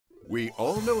We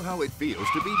all know how it feels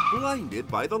to be blinded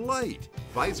by the light.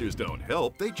 Visors don't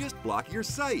help, they just block your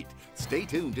sight. Stay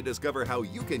tuned to discover how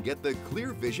you can get the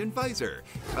Clear Vision Visor.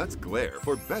 Cuts glare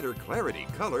for better clarity,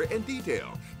 color, and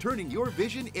detail, turning your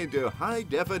vision into high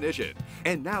definition.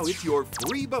 And now it's your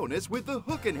free bonus with the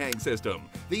Hook and Hang system,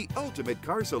 the ultimate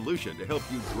car solution to help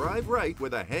you drive right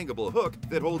with a hangable hook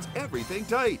that holds everything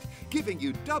tight, giving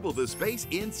you double the space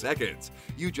in seconds.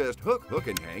 You just hook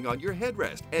and hang on your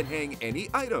headrest and hang any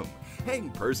item. Hang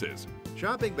purses,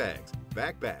 shopping bags,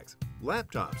 backpacks,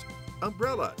 laptops,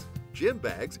 umbrellas, gym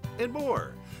bags, and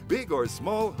more. Big or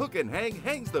small, Hook and Hang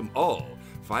hangs them all.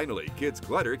 Finally, kids'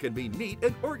 clutter can be neat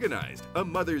and organized, a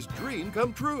mother's dream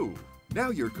come true. Now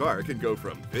your car can go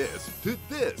from this to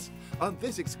this. On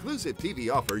this exclusive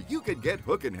TV offer, you can get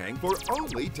Hook and Hang for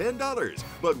only $10.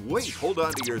 But wait, hold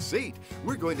on to your seat.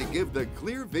 We're going to give the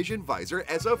Clear Vision Visor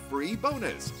as a free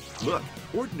bonus. Look,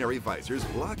 ordinary visors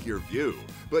block your view,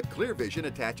 but Clear Vision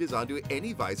attaches onto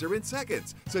any visor in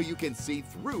seconds, so you can see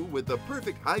through with the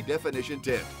perfect high-definition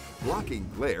tint, blocking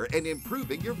glare and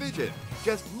improving your vision.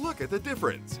 Just look at the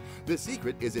difference. The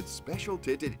secret is its special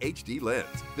tinted HD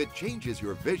lens that changes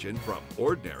your vision from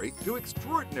ordinary to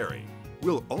extraordinary.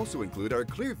 We'll also include our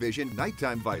Clear Vision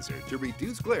nighttime visor to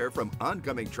reduce glare from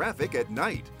oncoming traffic at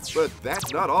night. But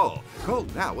that's not all. Call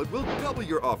now and we'll double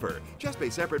your offer. Just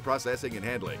pay separate processing and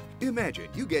handling. Imagine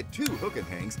you get 2 Hook and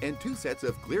Hangs and 2 sets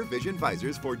of Clear Vision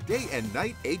visors for day and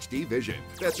night HD vision.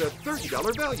 That's a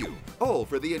 $30 value, all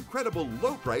for the incredible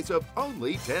low price of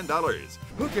only $10.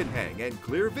 Hook and Hang and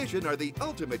Clear Vision are the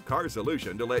ultimate car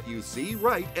solution to let you see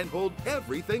right and hold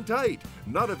everything tight.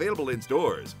 Not available in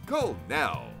stores. Call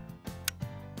now.